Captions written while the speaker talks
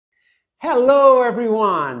Hello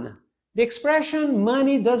everyone! The expression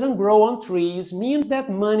money doesn't grow on trees means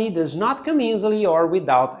that money does not come easily or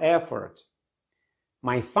without effort.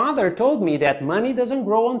 My father told me that money doesn't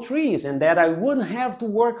grow on trees and that I wouldn't have to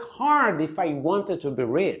work hard if I wanted to be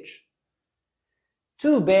rich.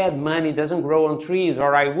 Too bad money doesn't grow on trees,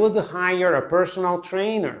 or I would hire a personal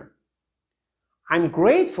trainer. I'm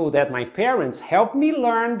grateful that my parents helped me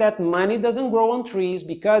learn that money doesn't grow on trees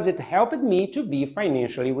because it helped me to be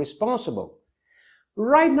financially responsible.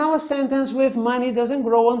 Write now a sentence with money doesn't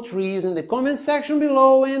grow on trees in the comment section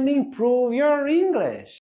below and improve your English.